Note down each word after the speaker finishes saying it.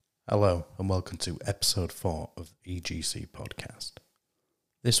Hello and welcome to episode 4 of the EGC podcast.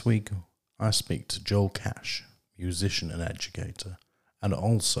 This week I speak to Joel Cash, musician and educator, and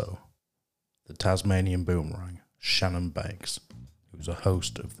also the Tasmanian Boomerang, Shannon Bakes, who's a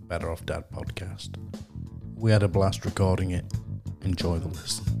host of the Better Off Dad podcast. We had a blast recording it. Enjoy the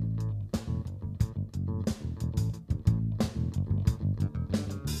listen.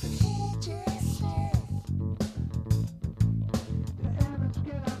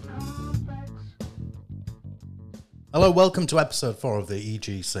 Hello, welcome to episode 4 of the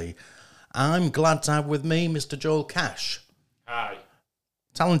EGC. I'm glad to have with me Mr. Joel Cash. Hi.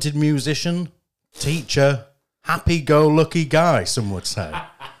 Talented musician, teacher, happy-go-lucky guy, some would say.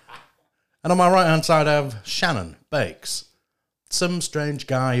 And on my right-hand side I have Shannon Bakes, some strange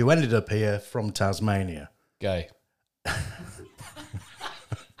guy who ended up here from Tasmania. Gay.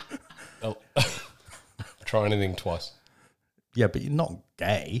 Oh. Try anything twice. Yeah, but you're not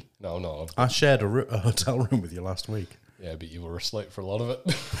gay. No. I shared a hotel room with you last week. Yeah, but you were asleep for a lot of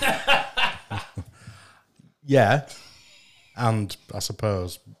it. Yeah, and I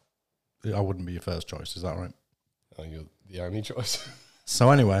suppose I wouldn't be your first choice, is that right? Oh, you're the only choice.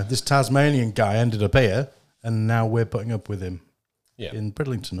 So anyway, this Tasmanian guy ended up here, and now we're putting up with him in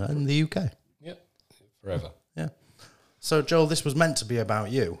Bridlington, in the UK. Yep, forever. Yeah. So, Joel, this was meant to be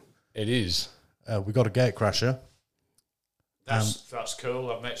about you. It is. We got a gatecrasher. That's cool.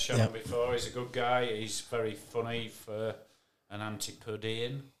 I've met Shannon before. He's a good guy. He's very funny for an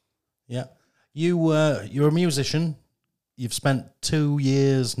Antipodean. Yeah. You're a musician. You've spent 2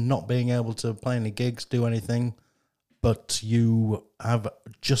 years not being able to play any gigs, do anything, but you have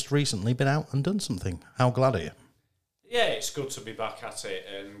just recently been out and done something. How glad are you? Yeah, it's good to be back at it.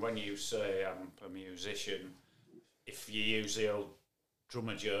 And when you say I'm a musician, if you use the old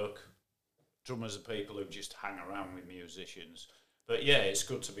drummer joke, drummers are people who just hang around with musicians. But yeah, it's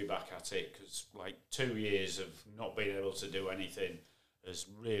good to be back at it because 2 years of not being able to do anything has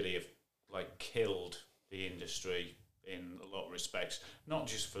really killed the industry in a lot of respects. Not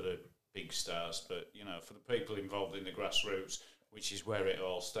just for the big stars, but for the people involved in the grassroots, which is where it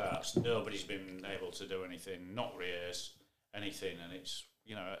all starts. Nobody's been able to do anything, not rehearse anything, and it's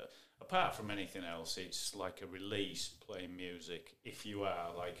apart from anything else, it's like a release playing music if you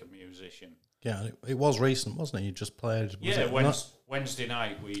are like a musician. Yeah, it was recent, wasn't it? You just played... Wednesday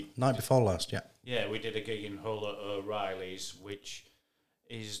night. Night before last, yeah. Yeah, we did a gig in Hull at O'Reilly's, which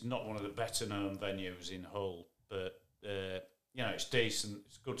is not one of the better-known venues in Hull, but, it's decent.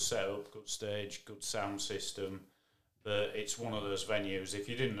 It's good setup, good stage, good sound system, but it's one of those venues, if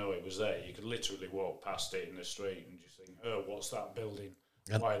you didn't know it was there, you could literally walk past it in the street and just think, oh, what's that building?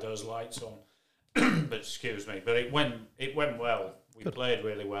 Why are those lights on? But excuse me, but it went well. We played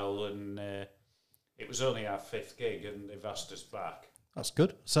really well, and it was only our 5th gig, and they've asked us back. That's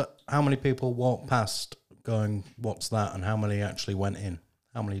good. So how many people walked past going, what's that, and how many actually went in?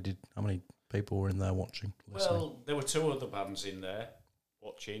 How many people were in there watching, listening? Well, there were 2 other bands in there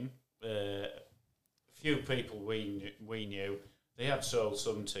watching. A few people we knew. They had sold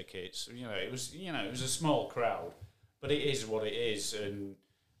some tickets. It was a small crowd, but it is what it is, and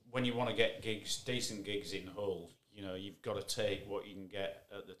when you want to get gigs, decent gigs in Hull, you've got to take what you can get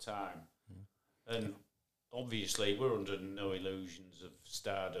at the time. And obviously, we're under no illusions of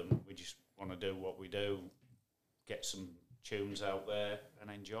stardom. We just want to do what we do, get some tunes out there and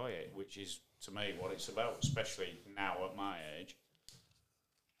enjoy it, which is, to me, what it's about, especially now at my age.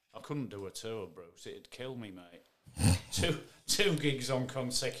 I couldn't do a tour, Bruce. It'd kill me, mate. two gigs on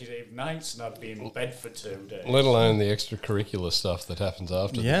consecutive nights and I'd be in bed for 2 days. Let alone the extracurricular stuff that happens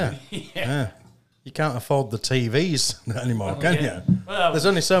after. Yeah. You can't afford the TVs anymore, can you? Well, there's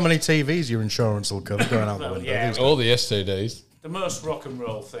only so many TVs your insurance will cover going out the window. Yeah. All the STDs. The most rock and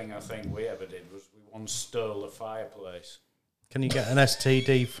roll thing I think we ever did was we once stole a fireplace. Can you get an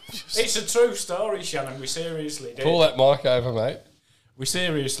STD? It's a true story, Shannon. We seriously did. Pull that mic over, mate. We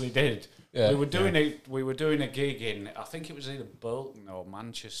seriously did. Yeah. We were doing a gig in, I think it was either Bolton or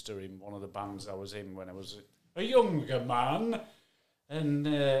Manchester, in one of the bands I was in when I was a younger man. And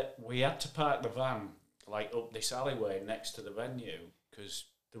we had to park the van up this alleyway next to the venue because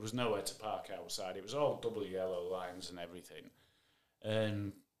there was nowhere to park outside. It was all double yellow lines and everything.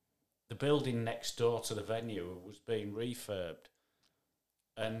 And the building next door to the venue was being refurbed.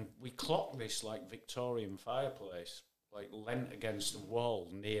 And we clocked this Victorian fireplace leant against the wall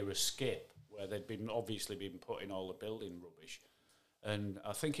near a skip where they'd obviously been putting all the building rubbish. And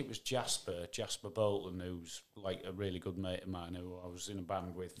I think it was Jasper Bolton, who's a really good mate of mine who I was in a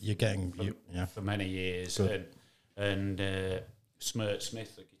band with for many years. Good. And Smirt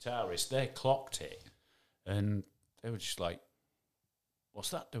Smith, the guitarist, they clocked it. And they were just like, what's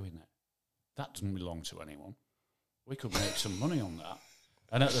that doing there? That doesn't belong to anyone. We could make some money on that.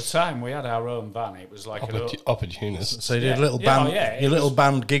 And at the time, we had our own van. It was like opportunist. So you did a little band, your little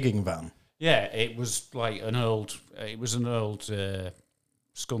band gigging van. Yeah, it was like an old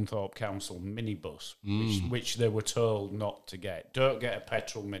Scunthorpe Council minibus, which they were told not to get. Don't get a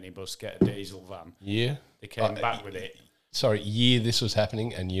petrol minibus, get a diesel van. Yeah. They came back with it. Sorry, year this was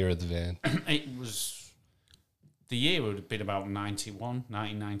happening and year of the van. The year would have been about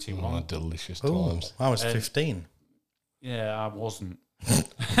 1991. Oh, delicious times. I was 15. Yeah, I wasn't.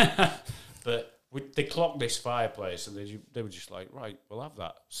 But they clocked this fireplace and they were just like, right, we'll have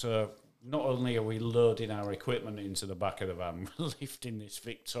that. So not only are we loading our equipment into the back of the van, we're lifting this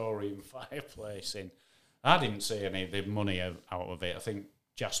Victorian fireplace in. I didn't see any of the money out of it. I think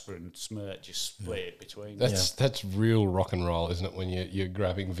Jasper and Smirt just split it between them. That's real rock and roll, isn't it? When you're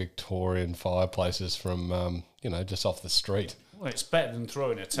grabbing Victorian fireplaces from just off the street. Well, it's better than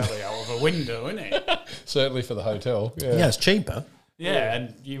throwing a telly out of a window, isn't it? Certainly for the hotel. Yeah, it's cheaper. Yeah,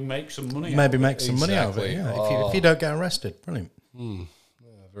 and you make some money. Maybe make some money out of it. Yeah, if you don't get arrested, brilliant.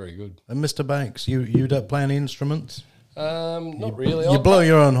 Very good. And Mr. Bakes, you don't play any instruments? Not really. You blow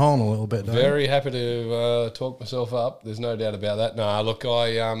your own horn a little bit, don't you? Very happy to talk myself up. There's no doubt about that. No, look,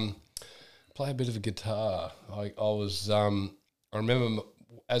 I play a bit of a guitar. I remember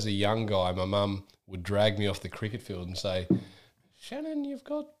as a young guy, my mum would drag me off the cricket field and say, "Shannon, you've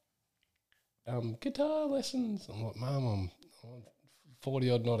got guitar lessons." I'm like, "Mum, I'm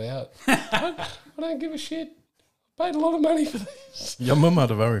 40 odd not out. I don't give a shit. I paid a lot of money for this." Your mum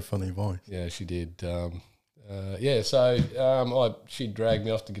had a very funny voice. Yeah, she did. She'd drag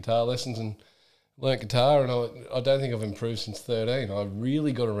me off to guitar lessons and learnt guitar, and I don't think I've improved since 13. I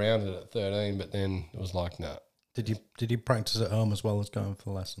really got around it at 13, but then it was like, no. Did you practice at home as well as going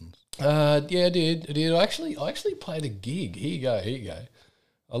for lessons? Yeah, I did. I actually played a gig. Here you go.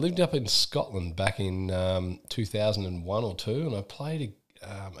 I lived up in Scotland back in 2001 or 2, and I played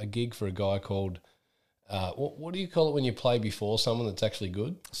a gig for a guy called, what do you call it when you play before someone that's actually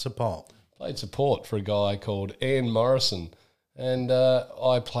good? Support. Played support for a guy called Ian Morrison, and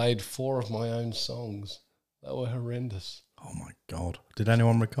I played 4 of my own songs. They were horrendous. Oh my God! Did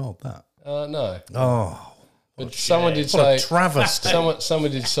anyone record that? No. Oh, but someone did what say a travesty.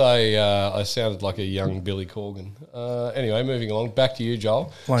 Someone did say I sounded like a young Billy Corgan. Anyway, moving along, back to you,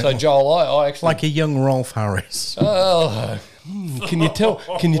 Joel. So Joel, I actually like a young Rolf Harris. Oh, can you tell?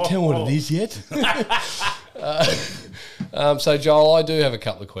 Can you tell what it is yet? So Joel, I do have a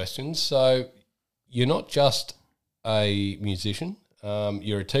couple of questions. So you're not just a musician;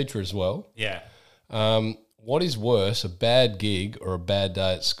 you're a teacher as well. Yeah. What is worse, a bad gig or a bad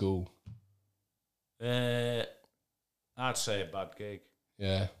day at school? I'd say a bad gig.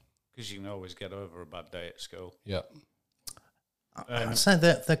 Yeah. Because you can always get over a bad day at school. Yep. I'd say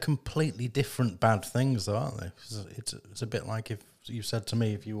they're completely different bad things, though, aren't they? It's a bit like if you said to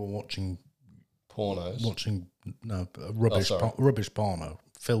me if you were watching rubbish porno,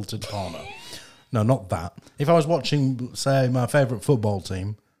 filtered porno. No, not that. If I was watching, say, my favourite football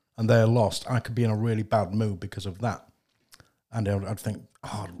team and they're lost, I could be in a really bad mood because of that. And I'd think,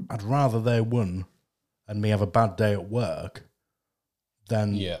 I'd rather they won and me have a bad day at work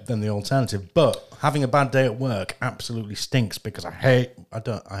than the alternative. But having a bad day at work absolutely stinks because I hate work. I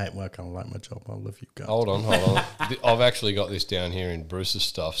don't like my job. I love you guys. Hold on. I've actually got this down here in Bruce's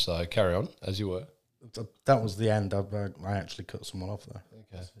stuff, so carry on as you were. That was the end. I actually cut someone off there.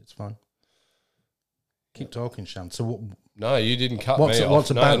 Okay. It's fine. Keep talking, Shan. So what? No, you didn't cut me off.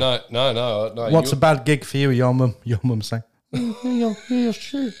 What's a bad? No. What's a bad gig for you? Your mum saying, "You're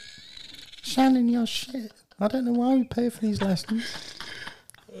shit, Shannon. You're shit. I don't know why we pay for these lessons."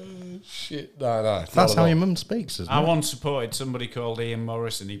 Shit. No. That's how your mum speaks, isn't it? I once supported somebody called Ian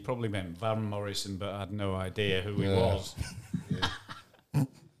Morrison. He probably meant Van Morrison, but I had no idea who he was.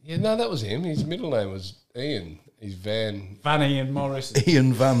 Yeah, no, that was him. His middle name was Ian. He's Van Ian Morrison.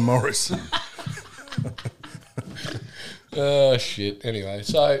 Ian Van Morrison. Oh, shit. Anyway,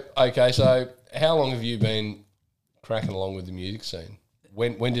 so how long have you been cracking along with the music scene?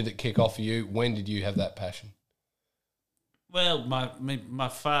 When did it kick off for you? When did you have that passion? Well, my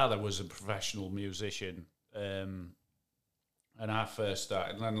father was a professional musician, and I first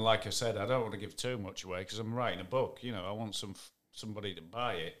started. And like I said, I don't want to give too much away because I'm writing a book. You know, I want somebody to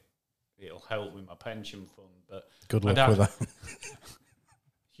buy it. It'll help with my pension fund. But good luck with that.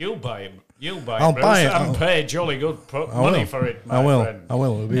 You'll buy it. I'll buy it. And pay jolly good money for it, my friend. I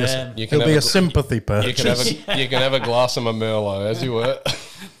will. It'll be a sympathy purchase. You can have a glass of my Merlot, as you were.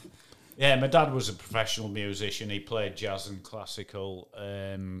 Yeah, my dad was a professional musician. He played jazz and classical,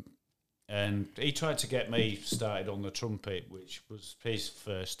 and And he tried to get me started on the trumpet, which was his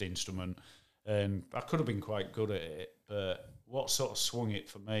first instrument. And I could have been quite good at it, but what sort of swung it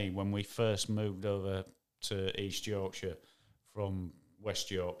for me when we first moved over to East Yorkshire from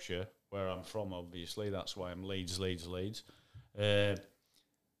West Yorkshire, where I'm from, obviously, that's why I'm Leeds.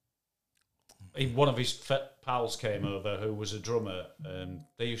 One of his pals came over who was a drummer, and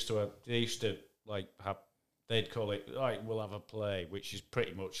they'd call it, right, we'll have a play, which is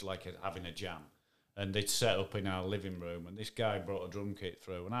pretty much like having a jam. And they'd set up in our living room, and this guy brought a drum kit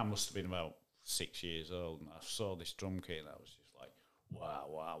through, and I must have been about 6 years old, and I saw this drum kit, and I was just like,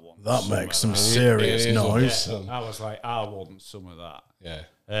 wow, I want that some makes of some that. serious noise. Yeah, I was like, I want some of that. Yeah.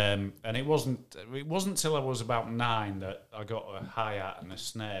 And it wasn't till I was about 9 that I got a hi-hat and a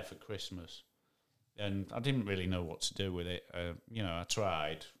snare for Christmas. And I didn't really know what to do with it. I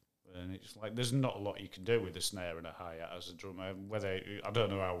tried, and it's like there's not a lot you can do with a snare and a hi-hat as a drummer. I don't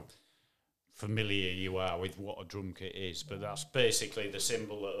know how familiar you are with what a drum kit is, but that's basically the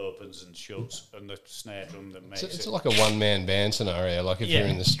cymbal that opens and shuts, and the snare drum that makes It's like a one-man band scenario, like if you're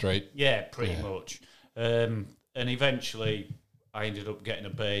in the street. Yeah, pretty much. And eventually, I ended up getting a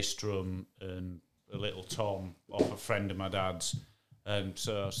bass drum and a little tom off a friend of my dad's, and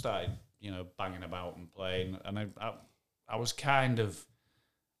so I started, banging about and playing. And I was kind of,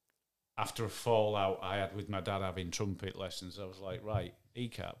 after a fallout I had with my dad having trumpet lessons, I was like, right, he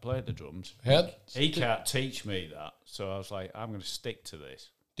can't play the drums. He can't teach me that. So I was like, I'm going to stick to this.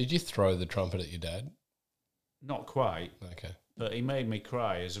 Did you throw the trumpet at your dad? Not quite. Okay. But he made me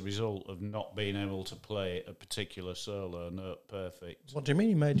cry as a result of not being able to play a particular solo note perfect. What do you mean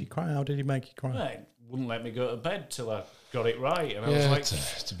he made you cry? How did he make you cry? Well, he wouldn't let me go to bed till I got it right. And I was like,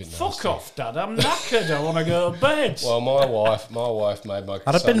 it's a bit fuck nasty. off, Dad, I'm knackered, I want to go to bed. Well, my wife made my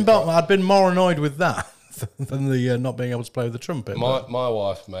I'd been more annoyed with that than the not being able to play the trumpet. My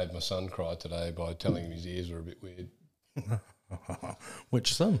wife made my son cry today by telling him his ears were a bit weird.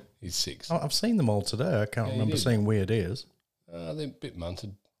 Which son? He's 6. I've seen them all today. I can't remember seeing weird ears. They're a bit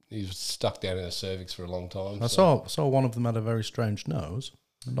munted. He was stuck down in the cervix for a long time. I saw one of them had a very strange nose.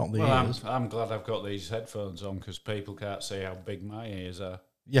 Not the ears. I'm glad I've got these headphones on because people can't see how big my ears are.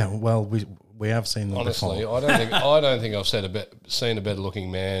 Yeah, well, we have seen them Honestly, before. I don't think I've seen a better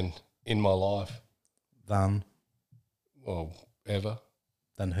looking man in my life. Ever.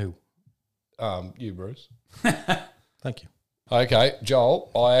 Than who? You, Bruce. Thank you. Okay,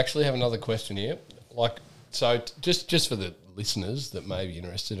 Joel, I actually have another question here. Just for the listeners that may be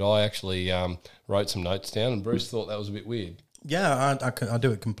interested, I actually wrote some notes down, and Bruce thought that was a bit weird. Yeah, I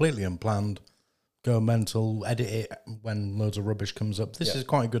do it completely unplanned. Go mental, edit it when loads of rubbish comes up. This is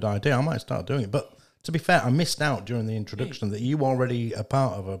quite a good idea. I might start doing it. But to be fair, I missed out during the introduction that you already are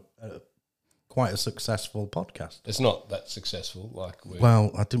part of quite a successful podcast. It's not that successful. Well,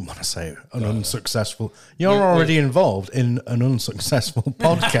 I didn't want to say unsuccessful. You're already involved in an unsuccessful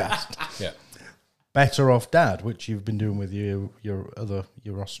podcast. Yeah. Better Off Dad, which you've been doing with your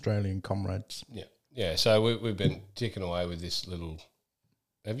Australian comrades. Yeah. Yeah, so we've been ticking away with this little...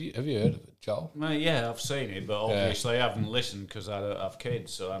 Have you heard of it, Joel? Well, yeah, I've seen it, but obviously I haven't listened because I don't have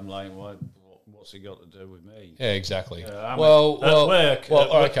kids, so I'm like, what's it got to do with me? Yeah, exactly. At work. At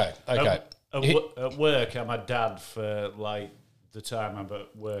work, I'm a dad for, the time I'm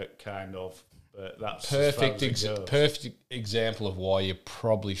at work, kind of. But that's perfect example of why you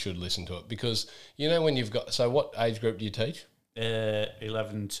probably should listen to it, because when you've got... So what age group do you teach?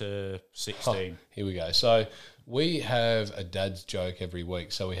 11 to 16. Here we go. So we have a dad's joke every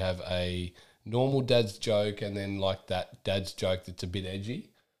week. So we have a normal dad's joke and then that dad's joke that's a bit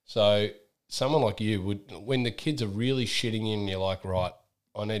edgy. So someone like you would, when the kids are really shitting in, you're like, right,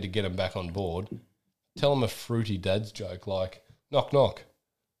 I need to get them back on board. Tell them a fruity dad's joke like, knock, knock.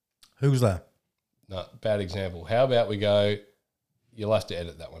 Who's there? No, bad example. How about we go, you'll have to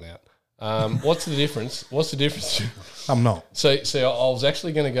edit that one out. What's the difference? I'm not. So I was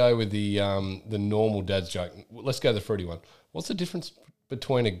actually going to go with the normal dad's joke. Let's go the fruity one. What's the difference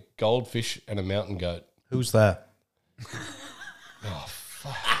between a goldfish and a mountain goat? Who's there? Oh,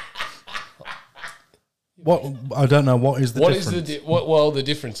 fuck. What? I don't know. What is the difference? Well, the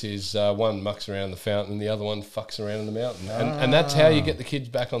difference is one mucks around the fountain and the other one fucks around in the mountain. And that's how you get the kids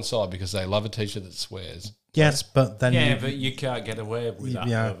back on side, because they love a teacher that swears. Yes, but then... but you can't get away with that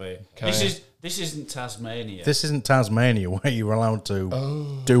over here. This isn't Tasmania. This isn't Tasmania where you're allowed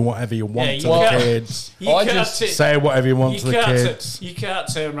to do whatever you want to the kids. Say whatever you want to the kids. You can't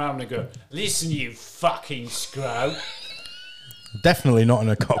turn around and go, listen, you fucking scrow. Definitely not in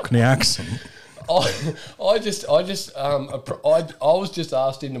a Cockney accent. I was just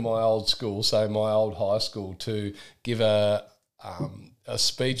asked into my old school, so my old high school, to give a a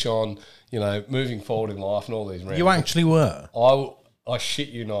speech on, moving forward in life and all these random You actually were. I shit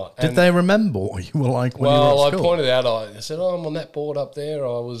you not. Did they remember what you were like when you were at I school? pointed out, I said, I'm on that board up there.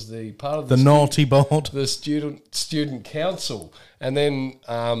 I was the part of The naughty board. the student council. And then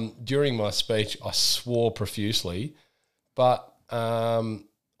during my speech, I swore profusely, but I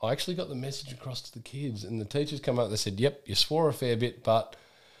actually got the message across to the kids, and the teachers come up. They said, "Yep, you swore a fair bit, but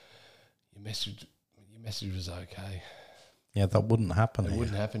your message was okay." Yeah, that wouldn't happen. It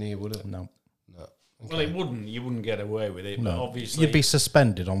wouldn't happen here, would it? No. Well, it wouldn't. You wouldn't get away with it. No. But obviously, You'd be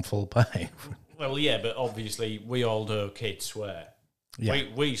suspended on full pay. well, yeah, but obviously, we all know kids swear. Yeah.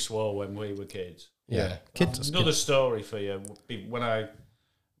 We swore when we were kids. Yeah. Kids. Another story for you would be when I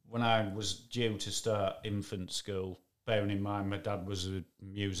was due to start infant school. Bearing in mind, my dad was a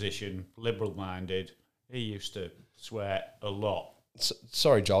musician, liberal-minded. He used to swear a lot.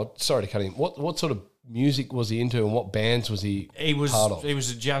 Sorry, Joel. Sorry to cut in. What sort of music was he into, and what bands was he part of? He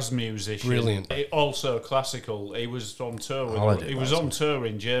was a jazz musician. Brilliant. Also classical. He was on tour. He was on tour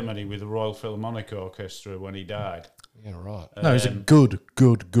in Germany with the Royal Philharmonic Orchestra when he died. Yeah, right. No, he's a good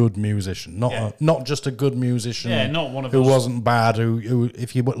musician. Not just a good musician. Yeah, not one of who us. wasn't bad. Who,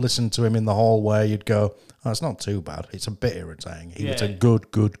 if you listened to him in the hallway, you'd go, "Oh, it's not too bad. It's a bit irritating." He was a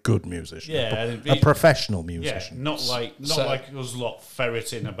good musician. Yeah, a professional musician. Yeah, not like us lot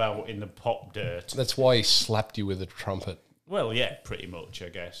ferreting about in the pop dirt. That's why he slapped you with a trumpet. Well, yeah, pretty much, I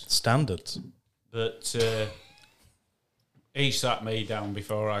guess. Standards. But he sat me down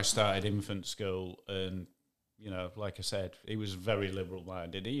before I started infant school, and like I said, he was very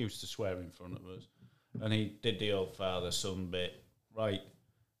liberal-minded. He used to swear in front of us, and he did the old father-son bit. Right,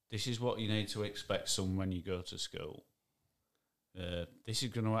 this is what you need to expect, son, when you go to school. This is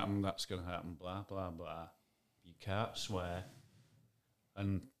going to happen, that's going to happen, blah, blah, blah. You can't swear.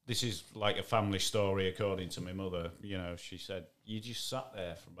 And this is like a family story, according to my mother. She said, you just sat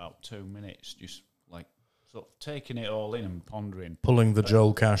there for about 2 minutes, just like sort of taking it all in and pondering. Pulling the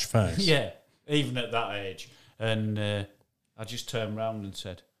Joel Cash face. Yeah, even at that age. And I just turned round and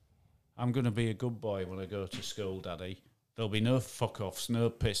said, I'm going to be a good boy when I go to school, Daddy. There'll be no fuck-offs, no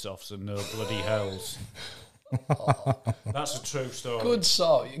piss-offs, and no bloody hells. That's a true story. Good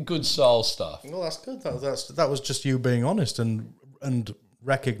soul stuff. Well, that's good. That was just you being honest and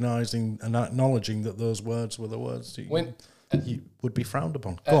recognising and acknowledging that those words were the words that you would be frowned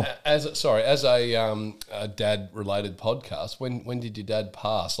upon. Go on. As a dad-related podcast, when did your dad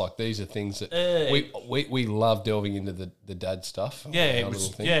pass? Like, these are things that we love delving into the dad stuff. Yeah, it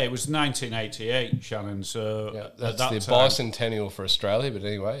was 1988, Shannon. So that's at that the time, bicentennial for Australia. But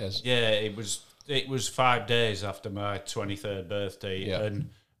anyway, it was 5 days after my 23rd birthday, and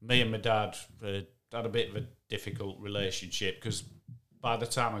me and my dad had a bit of a difficult relationship because by the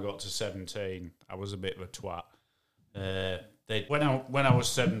time I got to 17, I was a bit of a twat. When I was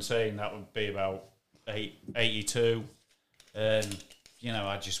 17, that would be about 82, and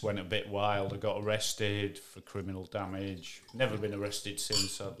I just went a bit wild. I got arrested for criminal damage. Never been arrested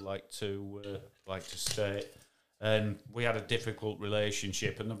since. I'd like to state. And we had a difficult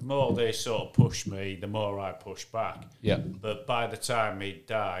relationship, and the more they sort of pushed me, the more I pushed back. Yeah. But by the time he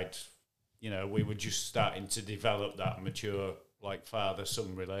died, we were just starting to develop that mature, like,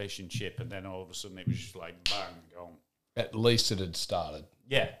 father-son relationship, and then all of a sudden it was just like, bang, gone. At least it had started.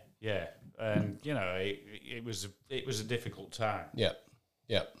 Yeah, and it was a difficult time. Yeah.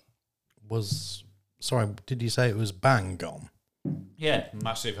 Did you say it was bang gone? Yeah,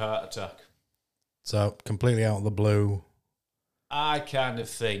 massive heart attack. So completely out of the blue. I kind of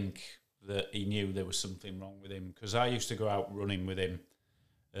think that he knew there was something wrong with him because I used to go out running with him,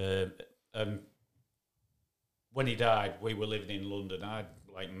 and when he died, we were living in London. I'd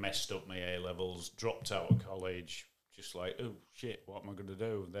messed up my A-levels, dropped out of college. Just like, oh shit, what am I going to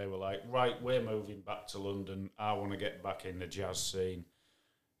do? They were like, right, we're moving back to London. I want to get back in the jazz scene.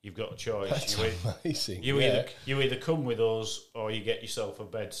 You've got a choice. That's amazing. You either come with us or you get yourself a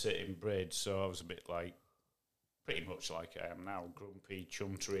bed-sitting bridge. So I was a bit like, pretty much like I am now, grumpy,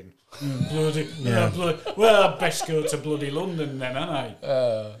 chuntering. Well, I'd best go to bloody London then, ain't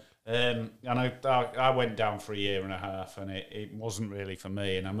I? And I went down for 1.5 years, and it wasn't really for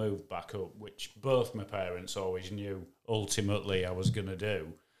me, and I moved back up, which both my parents always knew ultimately I was going to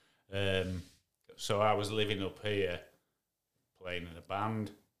do. So I was living up here, playing in a band,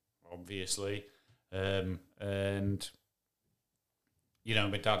 obviously, and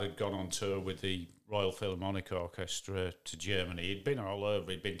my dad had gone on tour with the Royal Philharmonic Orchestra to Germany. He'd been all over.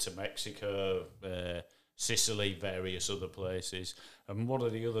 He'd been to Mexico, Sicily, various other places. And one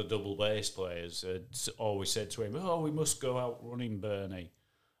of the other double bass players had always said to him, "Oh, we must go out running, Bernie."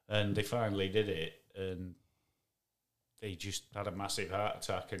 And they finally did it. And he just had a massive heart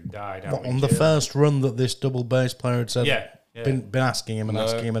attack and died. What, on the first run that this double bass player had said, Yeah. been asking him and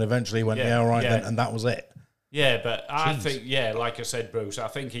asking him, and eventually he went, Yeah, all right, yeah. then, and that was it. Yeah, but I think, like I said, Bruce, I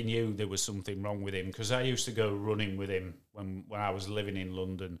think he knew there was something wrong with him, because I used to go running with him when I was living in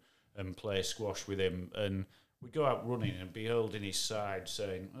London and play squash with him, and we'd go out running and be holding his side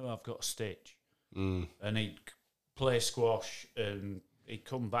saying, oh, I've got a stitch. And he'd play squash and he'd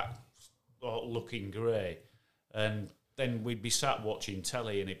come back looking grey, and then we'd be sat watching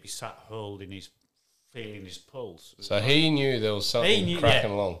telly and he'd be sat feeling his pulse. So he knew there was something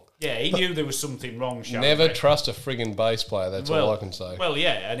cracking along. Yeah, he knew there was something wrong. Never trust a frigging bass player, that's all I can say. Well,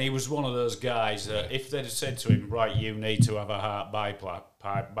 yeah, and he was one of those guys that if they'd have said to him, right, you need to have a heart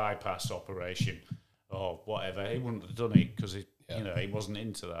bypass operation or whatever, he wouldn't have done it, because he wasn't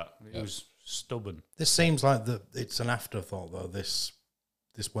into that. He was stubborn. This seems like it's an afterthought, though, this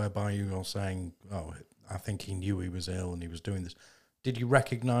whereby you're saying, oh, I think he knew he was ill and he was doing this. Did you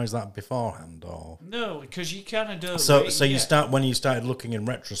recognise that beforehand, or no? Because you kind of don't. So you when you started looking in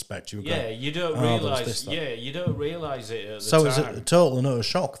retrospect, you were going, you don't realise. You don't realise it at the time. So was it a total and utter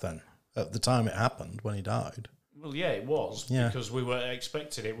shock then at the time it happened when he died? Well, yeah, it was, because we were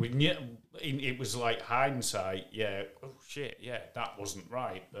expecting it. We knew it was like hindsight. Yeah, oh shit, yeah, that wasn't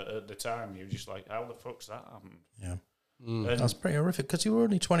right. But at the time, you were just like, how the fuck's that happened? Yeah, that's pretty horrific. Because you were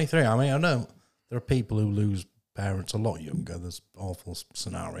only 23. I mean, I know there are people who lose parents a lot younger. There's awful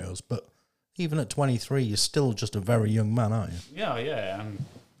scenarios, but even at 23, you're still just a very young man, aren't you? Yeah, and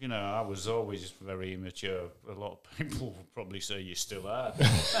I was always very immature. A lot of people will probably say you still are.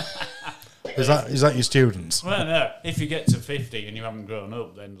 Is that your students? Well, no. If you get to 50 and you haven't grown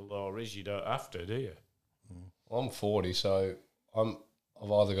up, then the law is you don't have to, do you? I'm 40, so I've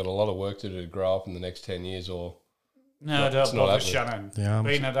either got a lot of work to do to grow up in the next 10 years, or no, don't bother, Shannon. Yeah,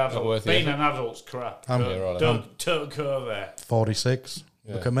 being an adult's crap. Don't go there. 46.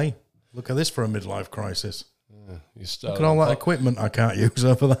 Yeah. Look at me. Look at this for a midlife crisis. Look at all that equipment I can't use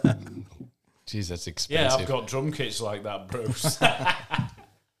over there. Jeez, that's expensive. Yeah, I've got drum kits like that, Bruce.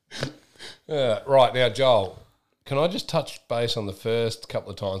 Right, now, Joel, can I just touch base on the first couple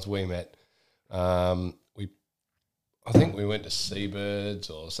of times we met? I think we went to Seabirds,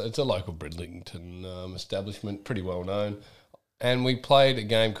 it's a local Bridlington establishment, pretty well known, and we played a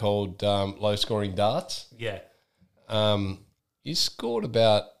game called low scoring darts. Yeah. You scored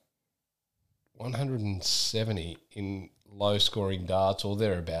about 170 in low scoring darts or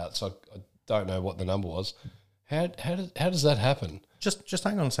thereabouts. I don't know what the number was. How does that happen? Just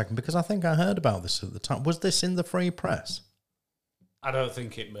hang on a second, because I think I heard about this at the time. Was this in the free press? I don't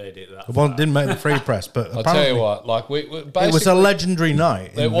think it made it that Well, far. it didn't make the free press, but I'll tell you what, like we basically, it was a legendary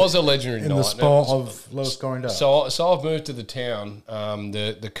night. It was a legendary night in the sport of low scoring darts. So I've moved to the town.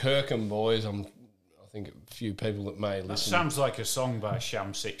 The Kirkham boys. I think a few people that may listen. That sounds like a song by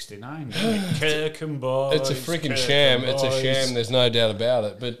Sham 69. Kirkham boys. It's a freaking sham. It's a sham. There's no doubt about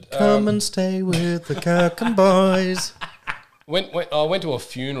it. But come and stay with the Kirkham boys. I went to a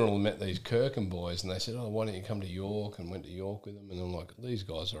funeral and met these Kirkham boys, and they said, "Oh, why don't you come to York?" And went to York with them, and I'm like, "These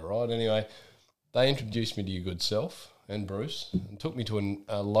guys are all right." Anyway, they introduced me to your good self and Bruce, and took me to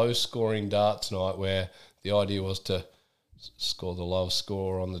a low-scoring darts night where the idea was to score the lowest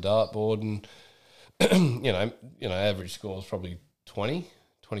score on the dartboard, and average score is probably 20,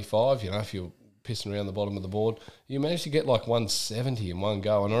 25. If you're pissing around the bottom of the board, you managed to get like 170 in one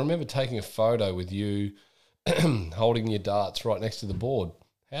go. And I remember taking a photo with you holding your darts right next to the board.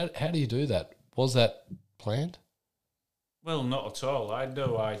 How do you do that? Was that planned? Well, not at all. I had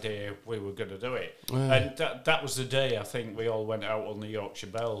no idea we were going to do it. And that was the day I think we all went out on the Yorkshire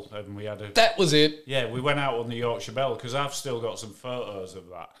Bell, and we had That was it. Yeah, we went out on the Yorkshire Bell, because I've still got some photos of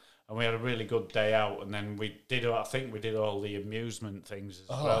that. And we had a really good day out, and then we did all the amusement things as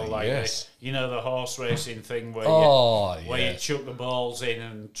well. Like yes. the horse racing thing where you chuck the balls in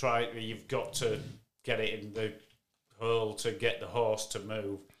and you've got to get it in the hole to get the horse to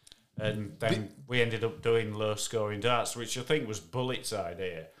move. And then we ended up doing low-scoring darts, which I think was Bullet's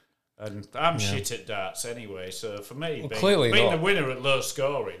idea. And I'm shit at darts anyway, so for me, being a winner at low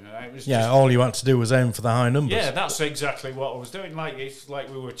scoring, it was all you had to do was aim for the high numbers. Yeah, that's exactly what I was doing. It's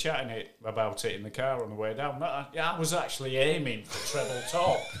like we were chatting about it in the car on the way down. I was actually aiming for treble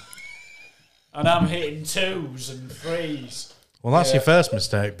top, and I'm hitting 2s and 3s. Well, that's your first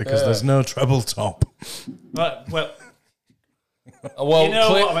mistake, because there's no treble top. But well,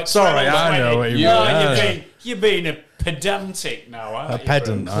 sorry, I know what you mean. You're being a pedantic now, aren't you? A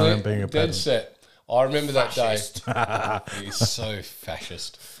pedant. I am being a pedant. Dead set. I remember Fascist. that day. He's so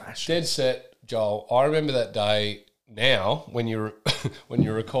fascist. Dead set, Joel. I remember that day now when you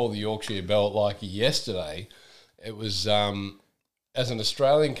recall the Yorkshire Bell like yesterday, It was as an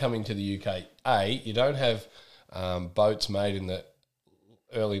Australian coming to the UK. You don't have boats made in the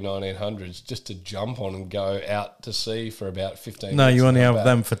early 1900s just to jump on and go out to sea for about 15 No, minutes. you only and come have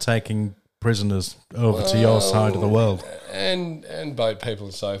back. them for taking prisoners over to your side of the world. And boat people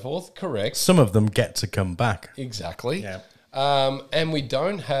and so forth. Correct. Some of them get to come back. Exactly. Yeah. And we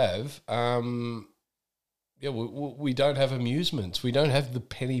don't have we don't have amusements. We don't have the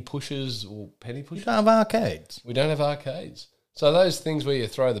penny pushers or penny You pushers. don't have arcades. We don't have arcades. So those things where you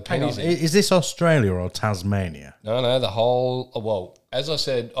throw the Hang on, pennies in. is this Australia or Tasmania? No, the whole. Well, as I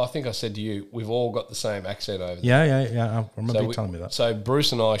said, I think I said to you, we've all got the same accent over there. Yeah. I remember you telling me that. So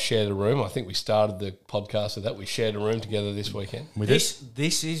Bruce and I shared a room. I think we started the podcast with that. We shared a room together this weekend. We did.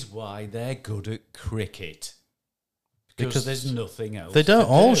 This is why they're good at cricket. Because there's nothing else. They don't to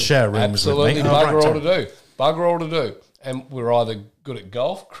all do. share rooms Absolutely, with me. bugger all to do. Bugger all to do. And we're either good at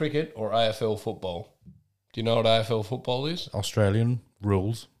golf, cricket, or AFL football. Do you know what AFL football is? Australian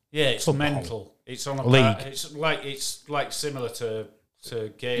rules. Yeah, it's Football. mental. It's on a League. It's like similar to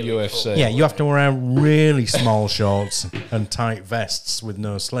Gaelic UFC. football. Yeah, you have to wear really small shorts and tight vests with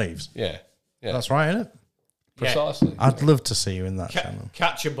no sleeves. Yeah. That's right, isn't it? Precisely. I'd love to see you in that channel.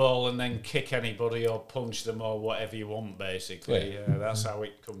 Catch a ball and then kick anybody or punch them or whatever you want, basically. Yeah. That's how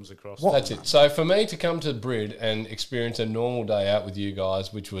it comes across. That's it. So for me to come to Brid and experience a normal day out with you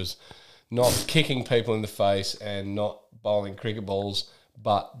guys, which was not kicking people in the face and not bowling cricket balls,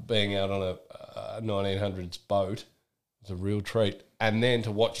 but being out on a 1900s boat, was a real treat. And then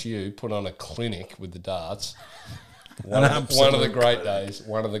to watch you put on a clinic with the darts, one of the great days.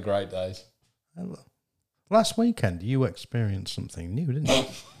 One of the great days. Last weekend, you experienced something new, didn't you?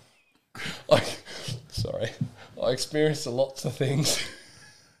 I experienced lots of things.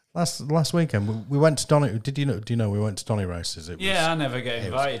 Last weekend, we went to Donny. Do you know we went to Donny races? I never get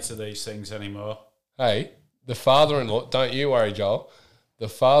invited to these things anymore. Hey, the father-in-law, don't you worry, Joel. My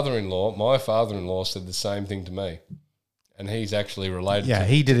father-in-law said the same thing to me. And he's actually related Yeah, to...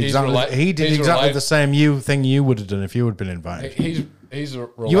 he did exactly the same thing you would have done if you had been invited. He's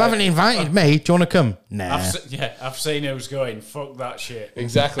related. You haven't invited me. Do you want to come? Nah. I've seen who's going. Fuck that shit.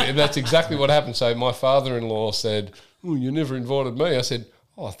 Exactly, and that's exactly what happened. So my father-in-law said, "Oh, you never invited me." I said,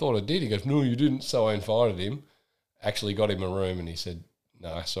 "Oh, I thought I did." He goes, "No, you didn't." So I invited him, actually got him a room, and he said,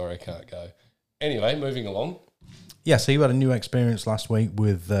 "No, sorry, I can't go." Anyway, moving along. Yeah, so you had a new experience last week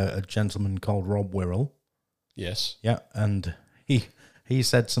with a gentleman called Rob Wirrell. Yes. Yeah, and he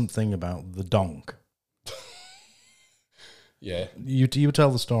said something about the donk. Yeah. You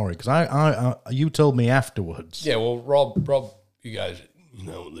tell the story, because you told me afterwards. Yeah, well, Rob, you guys, you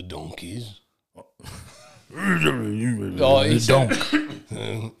know what the donk is? He Donk.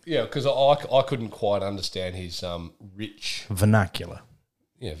 yeah, because I couldn't quite understand his rich... Vernacular.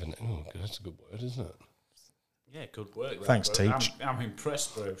 Yeah, that's a good word, isn't it? Yeah, good work. Thanks, Teach. I'm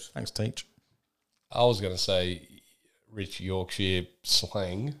impressed, Bruce. Thanks, Teach. I was going to say rich Yorkshire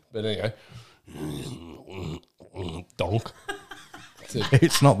slang, but anyway. Donk.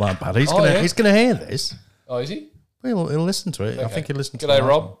 It's not that bad. He's gonna hear this. Oh, is he? Well, he'll listen to it. Okay. I think he'll listen to it. G'day,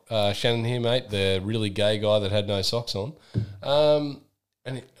 Rob. Shannon here, mate, the really gay guy that had no socks on. I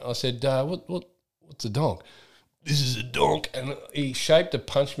said, what's a donk? This is a donk. And he shaped to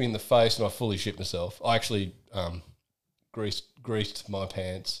punch me in the face, and I fully shit myself. I actually greased my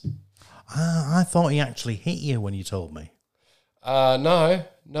pants. I thought he actually hit you when you told me. No.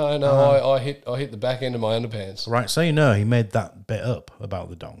 I hit the back end of my underpants. Right, so you know he made that bit up about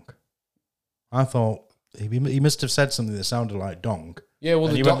the donk. I thought he must have said something that sounded like donk. Yeah, well,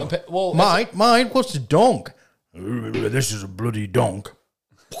 And the you donk. went, Well, mate, what's a donk? This is a bloody donk.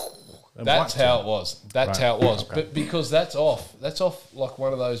 And that's whacked how him. it was. That's how it was. Okay. But because that's off like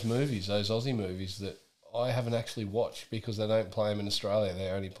one of those movies, those Aussie movies that I haven't actually watched because they don't play them in Australia. They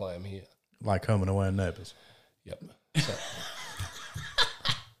only play them here. Like Home and Away and Neighbours. Yep. So,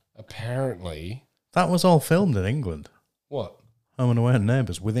 apparently, That was all filmed in England. what? Home and Away and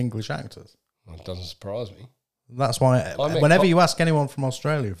Neighbours with English actors. Well, it doesn't surprise me. That's why met whenever you ask anyone from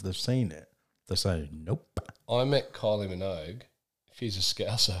Australia if they've seen it, they say, nope. I met Kylie Minogue. She's a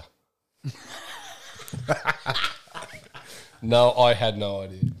Scouser. No, I had no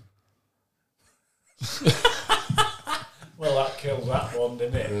idea. Well, that killed that one,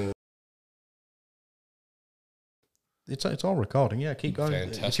 didn't it? It's all recording. Yeah, keep going.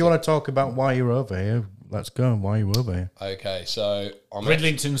 Fantastic. If you want to talk about why you're over here, let's go. Why you're over here? Okay, so I'm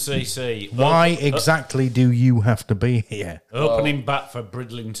Bridlington CC. Why exactly do you have to be here? Opening bat for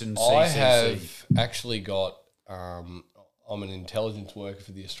Bridlington CC. I have actually got. I'm an intelligence worker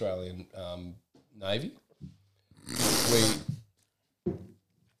for the Australian Navy.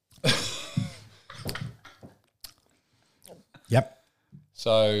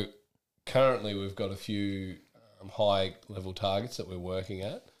 So currently we've got a few high-level targets that we're working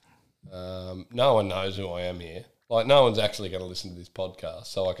at. No one knows who I am here. Like, no one's actually going to listen to this podcast,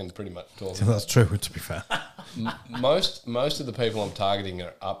 so I can pretty much talk. That's true, to be fair. Most of the people I'm targeting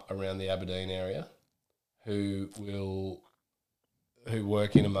are up around the Aberdeen area who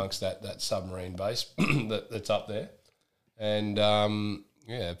work in amongst that submarine base that's up there. And,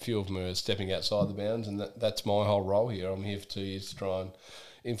 a few of them are stepping outside the bounds, and that's my whole role here. I'm here for 2 years to try and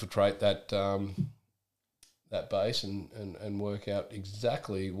infiltrate that base and work out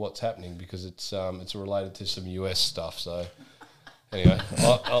exactly what's happening, because it's related to some US stuff. So anyway,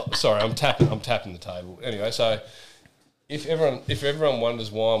 sorry, I'm tapping the table. Anyway, so if everyone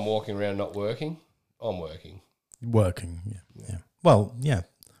wonders why I'm walking around not working, I'm working. Working, yeah. Well, yeah.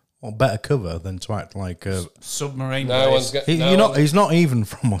 Well, better cover than to act like a submarine base. He's not even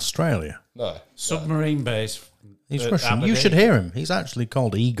from Australia. No. Submarine base. He's Russian. Aberdeen. You should hear him. He's actually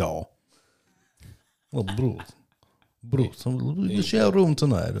called Igor. Well, Bruce, we'll share a room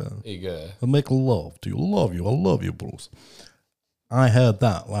tonight. Igor. I'll make love to you. I love you, Bruce. I heard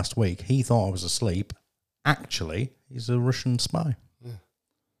that last week. He thought I was asleep. Actually, he's a Russian spy. Yeah.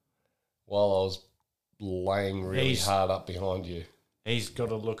 While I was laying really hard up behind you. He's got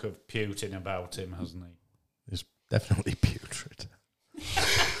a look of Putin about him, hasn't he? He's definitely putrid.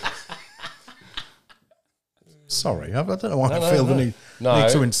 Sorry, I don't know why I feel the need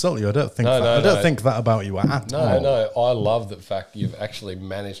to insult you. I don't think I don't think that about you at all. No, I love the fact you've actually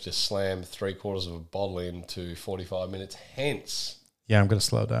managed to slam 3/4 of a bottle into 45 minutes. Hence, yeah, I'm going to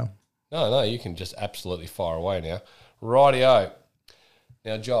slow down. No, you can just absolutely fire away now. Rightio.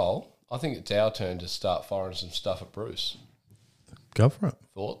 Now, Joel, I think it's our turn to start firing some stuff at Bruce. Go for it.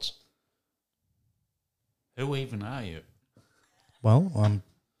 Thoughts? Who even are you? Well, I'm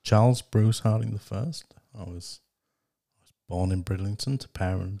Charles Bruce Harding the First. I was born in Bridlington to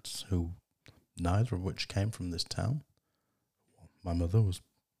parents who neither of which came from this town. My mother was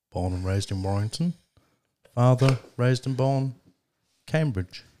born and raised in Warrington. Father raised and born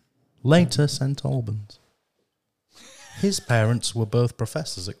Cambridge. Later St Albans. His parents were both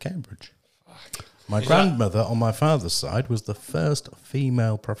professors at Cambridge. My grandmother on my father's side was the first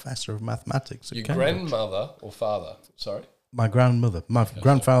female professor of mathematics at Cambridge. Your grandmother or father? Sorry? My grandmother. My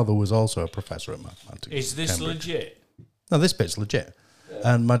grandfather was also a professor at mathematics. Is this Cambridge. legit? No, this bit's legit.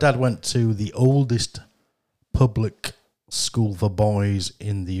 Yeah. And my dad went to the oldest public school for boys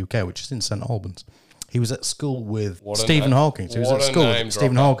in the UK, which is in St Albans. He was at school with Stephen Hawking. He was at school with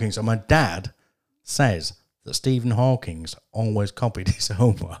Stephen Hawking. And my dad says that Stephen Hawking's always copied his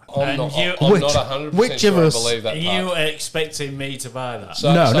homework. I'm not 100% sure I believe that part. Are you expecting me to buy that?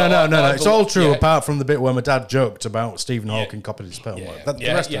 No. It's all true apart from the bit where my dad joked about Stephen Hawking copied his homework. The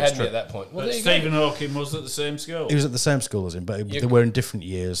rest you had me at that point. Well, but Stephen Hawking was at the same school. He was at the same school as him, but they were in different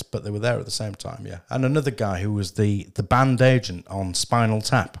years, but they were there at the same time, yeah. And another guy who was the band agent on Spinal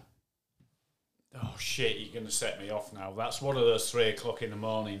Tap. Oh, shit, you're going to set me off now. That's one of those 3 o'clock in the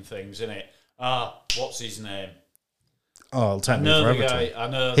morning things, isn't it? What's his name? Oh, it'll take me forever. I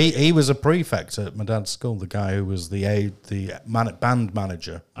know. He was a prefect at my dad's school. The guy who was the band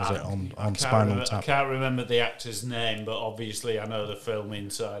manager on Spinal Tap. I can't remember the actor's name, but obviously I know the film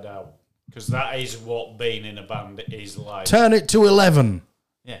inside out because that is what being in a band is like. Turn it to 11.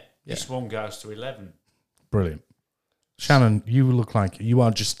 Yeah, this one goes to 11. Brilliant. Shannon, you look like you are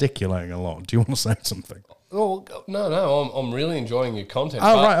gesticulating a lot. Do you want to say something? Oh no! I'm really enjoying your content.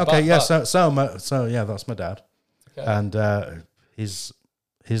 Oh right, okay, yeah. So yeah, that's my dad, okay. And his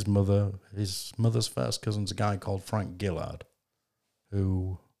mother's first cousin's a guy called Frank Gillard,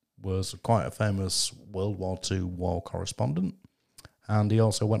 who was quite a famous World War II war correspondent, and he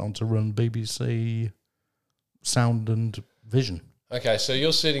also went on to run BBC Sound and Vision. Okay, so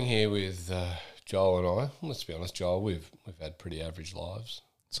you're sitting here with Joel and I. Let's be honest, Joel, we've had pretty average lives.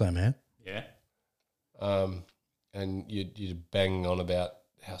 Same here. Yeah. And you're banging on about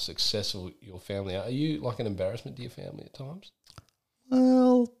how successful your family are. Are you like an embarrassment to your family at times?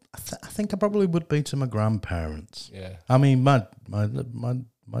 Well, I think I probably would be to my grandparents. Yeah. I mean, my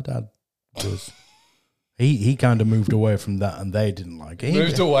dad was... He kind of moved away from that, and they didn't like it.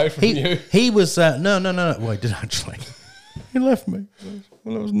 Moved away from you? He was... No. Well, he did actually. He left me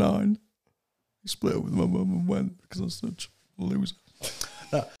when I was 9. He split up with my mum and went because I was such a loser.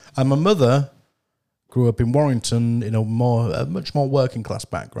 And my mother... grew up in Warrington in a much more working class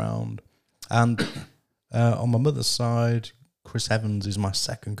background, and on my mother's side, Chris Evans is my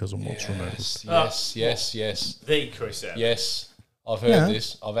second cousin. Yes. The Chris Evans. Yes, I've heard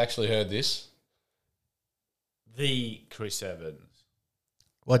this. I've actually heard this. The Chris Evans.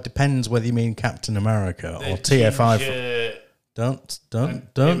 Well, it depends whether you mean Captain America or TFI. Don't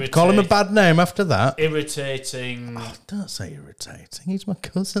call him a bad name after that. Irritating. Oh, don't say irritating. He's my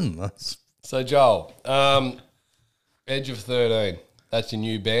cousin. So, Joel, Edge of 13, that's your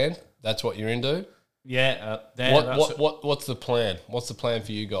new band? That's what you're into? Yeah. What's the plan? What's the plan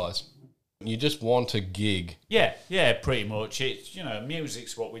for you guys? You just want to gig. Yeah, pretty much. It's,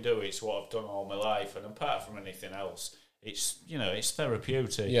 music's what we do. It's what I've done all my life. And apart from anything else, it's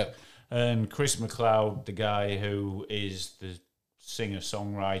therapeutic. Yeah. And Chris McLeod, the guy who is the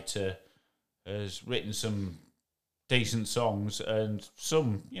singer-songwriter, has written some decent songs and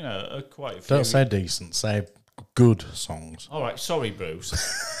some, quite a few. Don't say decent, say good songs. All right, sorry, Bruce.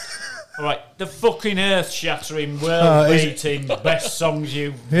 All right, the fucking earth-shattering, world-beating, best songs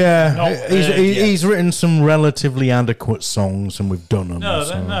you've not heard yet. He's written some relatively adequate songs, and we've done them.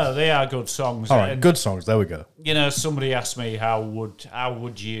 No, they are good songs. All right, good songs. There we go. Somebody asked me how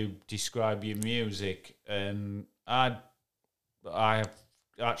would you describe your music, and I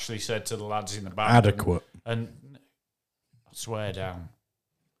actually said to the lads in the band, adequate. And I swear down,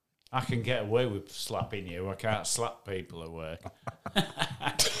 I can get away with slapping you. I can't slap people at work.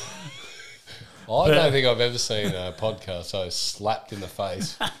 I don't think I've ever seen a podcast so slapped in the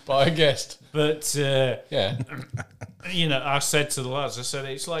face by a guest. But, yeah. I said to the lads,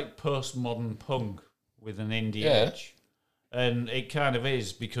 it's like postmodern punk with an indie edge. And it kind of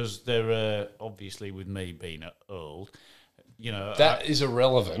is, because they're, obviously with me being old, That is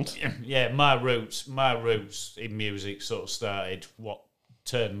irrelevant. Yeah, my roots in music sort of started, what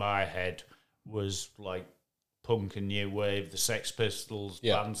turned my head was like punk and new wave, the Sex Pistols,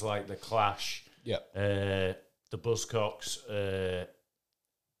 bands like The Clash, the Buzzcocks, the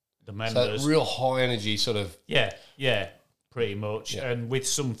Members. So real high energy sort of... Yeah, pretty much. Yeah. And with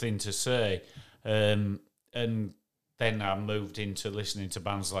something to say. And then I moved into listening to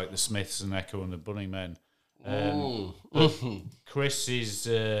bands like the Smiths and Echo and the Bunnymen. Chris's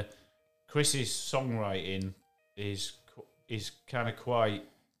songwriting is kind of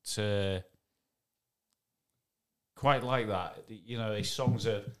quite like that. His songs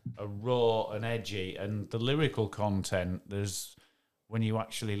are raw and edgy, and the lyrical content, there's when you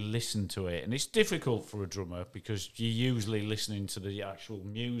actually listen to it, and it's difficult for a drummer because you're usually listening to the actual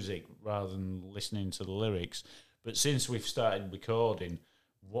music rather than listening to the lyrics. But since we've started recording,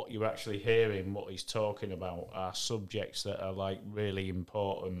 what you're actually hearing, what he's talking about, are subjects that are like really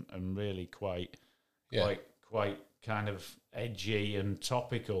important and really quite kind of edgy and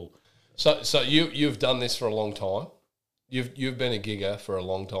topical. So you've done this for a long time. You've been a gigger for a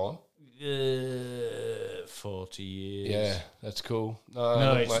long time. 40 years. Yeah, that's cool.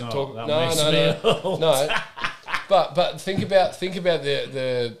 No, it's not. No. But think about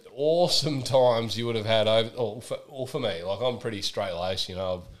the awesome times you would have had over. Or for me, like I'm pretty straight laced.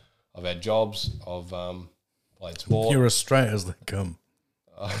 I've had jobs. I've played sport. You're as straight as they come.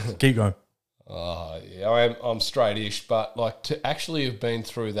 Keep going. Yeah, I'm straight-ish, but like to actually have been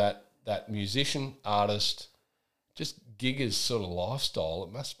through that musician, artist, just giggers sort of lifestyle,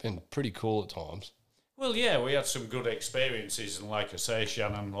 it must have been pretty cool at times. Well, yeah, we had some good experiences, and like I say,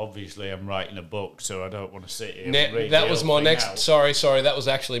 Shannon, obviously I'm writing a book, so I don't want to sit here and read that was my next. Out. Sorry, that was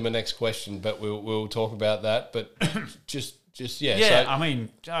actually my next question, but we'll talk about that. But just yeah. Yeah, I mean,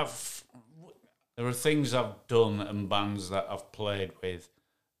 there are things I've done and bands that I've played with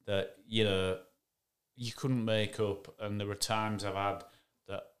that you couldn't make up, and there were times I've had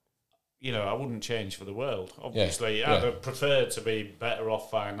that I wouldn't change for the world. Obviously, I'd have preferred to be better off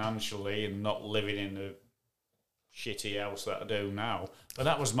financially and not living in the shitty house that I do now. But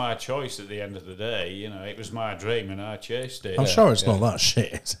that was my choice at the end of the day. It was my dream and I chased it. I'm sure it's not that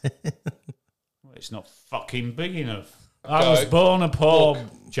shit. Well, it's not fucking big enough. I was born a poor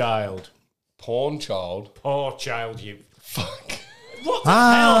child. Porn child? Poor child, you... Fuck. What the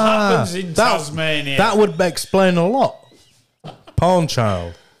hell happens in Tasmania? That would explain a lot. Porn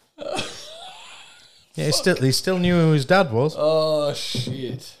child. Yeah, he still knew who his dad was. Oh,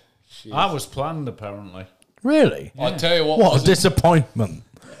 shit. I was planned, apparently. Really? Yeah. I tell you what. What a disappointment.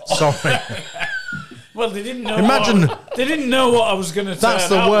 Sorry. Well, they didn't know. They didn't know what I was going to turn out. That's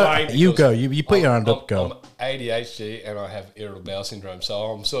the word. Like, you go. You put your hand up. Go. I'm ADHD and I have irritable bowel syndrome, so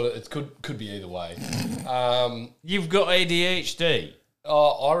I'm sort of. It could be either way. You've got ADHD.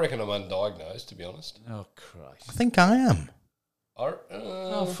 I reckon I'm undiagnosed, to be honest. Oh Christ! I think I am.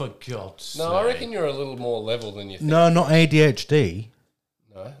 For God's sake! No, I reckon you're a little more level than you think. No, not ADHD.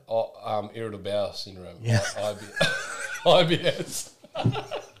 No, irritable bowel syndrome. Yeah. IBS.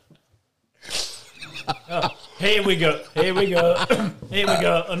 Here we go.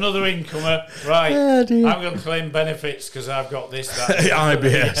 Another incomer. Right. Yeah, I'm going to claim benefits because I've got this, that.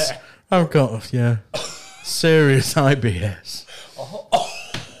 IBS. I've got, yeah. serious IBS.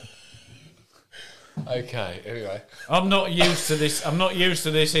 Okay, anyway. I'm not used to this. I'm not used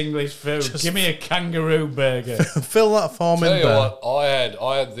to this English food. Give me a kangaroo burger. Fill that form Tell in you there. what, I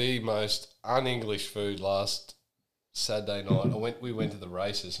had the most un-English food last Saturday night. We went to the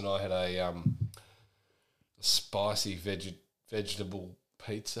races and I had a spicy vegetable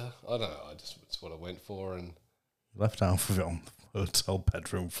pizza. I don't know, it's what I went for. And Left half of it on the hotel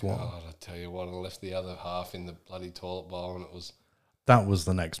bedroom floor. God, I tell you what, I left the other half in the bloody toilet bowl and it was That was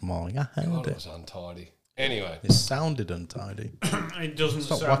the next morning. I God, heard it it. was untidy. Anyway, It sounded untidy. It doesn't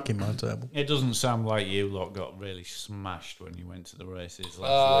Stop sound. whacking my table. It doesn't sound like you lot got really smashed when you went to the races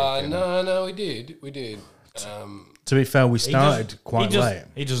last week. no, we did. To be fair, we He started does- quite he does- late.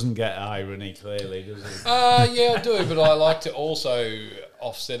 He doesn't get irony clearly, does he? Yeah, I do, but I like to also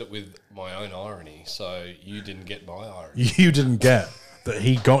offset it with my own irony. So you didn't get my irony. You didn't get that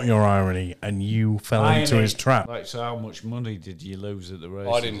he got your irony and you fell into his trap. Like, so how much money did you lose at the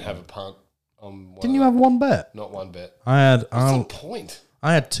races? I didn't have a punt. On Didn't you have one bet? Not one bet. What's What's the point?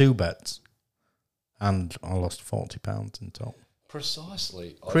 I had two bets, and I lost £40 in total.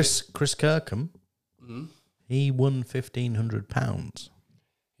 Precisely. Chris Kirkham, he won £1,500,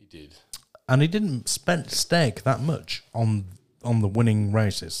 He did. and he didn't stake that much on the winning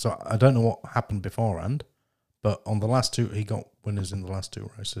races. So I don't know what happened beforehand, but on the last two, he got winners in the last two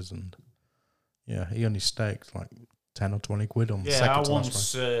races, and yeah, he only staked like 10 or 20 quid on the second to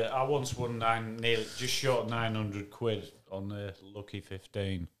last race. I once won nearly just short of 900 quid on the Lucky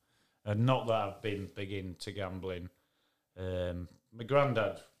 15, and not that I've been big into gambling. My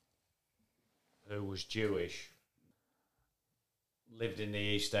granddad, who was Jewish, lived in the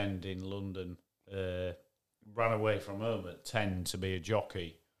East End in London. Ran away from home at 10 to be a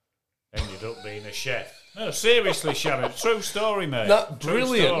jockey. Ended up being a chef. No, seriously, Shannon, true story, mate. No, True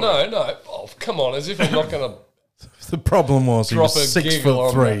brilliant. story. No. Oh, come on, as if I'm not going to. The problem was he Drop a was 6'3" giggle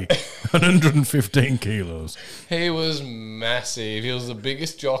on and 115 kilos. He was massive. He was the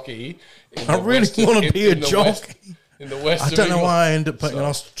biggest jockey. I really want to be a jockey. In the West I of don't know England. why I end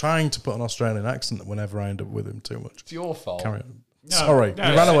up trying to put an Australian accent whenever I end up with him too much. It's your fault. Carry on. No, Sorry, no,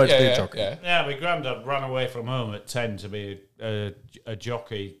 you ran away to be yeah, a jockey. yeah. Yeah, my granddad ran away from home at 10 to be a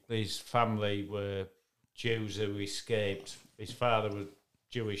jockey. His family were Jews who escaped. His father was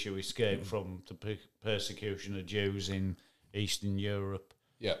Jewish who escaped from the persecution of Jews in Eastern Europe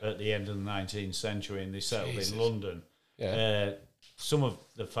Yeah. at the end of the 19th century, and they settled Jesus. in London. Yeah. Some of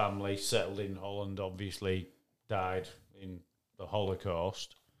the family settled in Holland, obviously died in the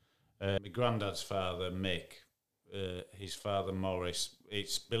Holocaust. My granddad's father, Mick, his father Morris,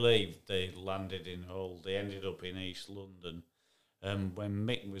 it's believed they landed in Hull. They ended up in East London. When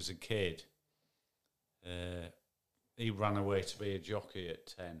Mick was a kid, he ran away to be a jockey at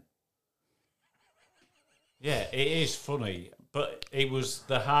 10. Yeah, it is funny, but it was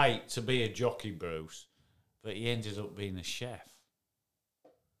the height to be a jockey, Bruce, but he ended up being a chef.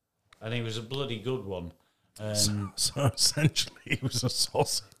 And he was a bloody good one. So essentially, he was a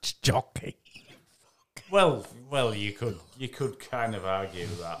sausage jockey. Well, you could kind of argue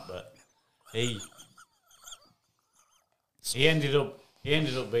that, but he ended up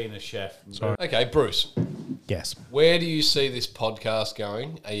being a chef. Sorry. Okay, Bruce, Yes. where do you see this podcast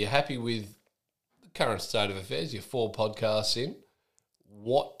going? Are you happy with the current state of affairs? You're 4 podcasts in.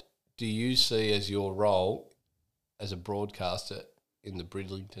 What do you see as your role as a broadcaster in the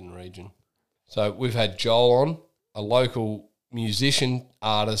Bridlington region? So we've had Joel on, a local musician,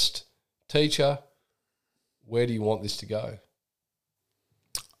 artist, teacher. Where do you want this to go?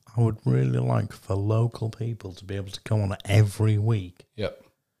 I would really like for local people to be able to come on every week Yep.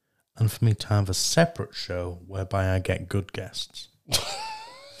 and for me to have a separate show whereby I get good guests.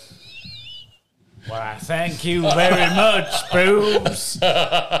 Well, thank you very much, Bruce.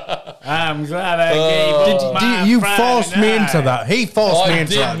 I'm glad I gave up my You Friday forced me night. into that. He forced me I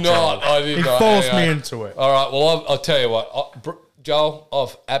into did that. not. Joel. I did He not. forced Anyway. me into it. All right. Well, I'll tell you what, Joel.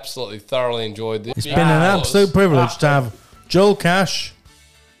 I've absolutely thoroughly enjoyed this. It's been an absolute privilege to have Joel Cash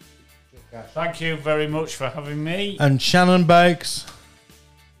Thank you very much for having me. and Shannon Bakes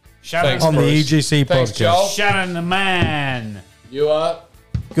Shannon, Thanks, on the Bruce. EGC Thanks, podcast. Joel. Shannon the man. You are.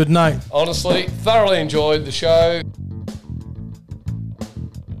 Good night. Honestly, thoroughly enjoyed the show.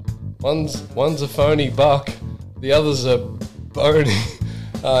 One's a phony buck, the other's a bony.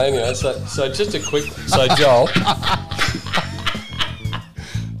 Anyway, so just a quick. So Joel.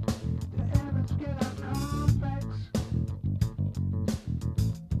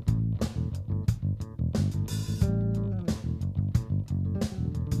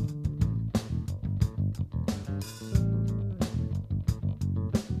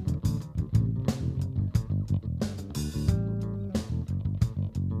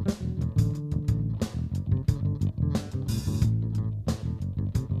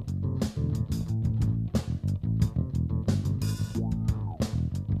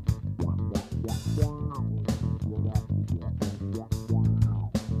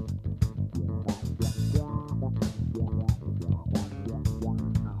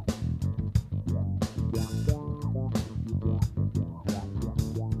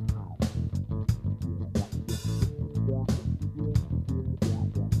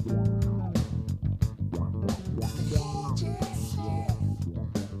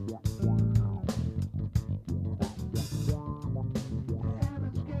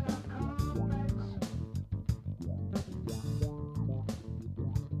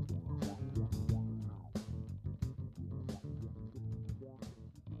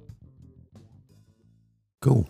 Cool.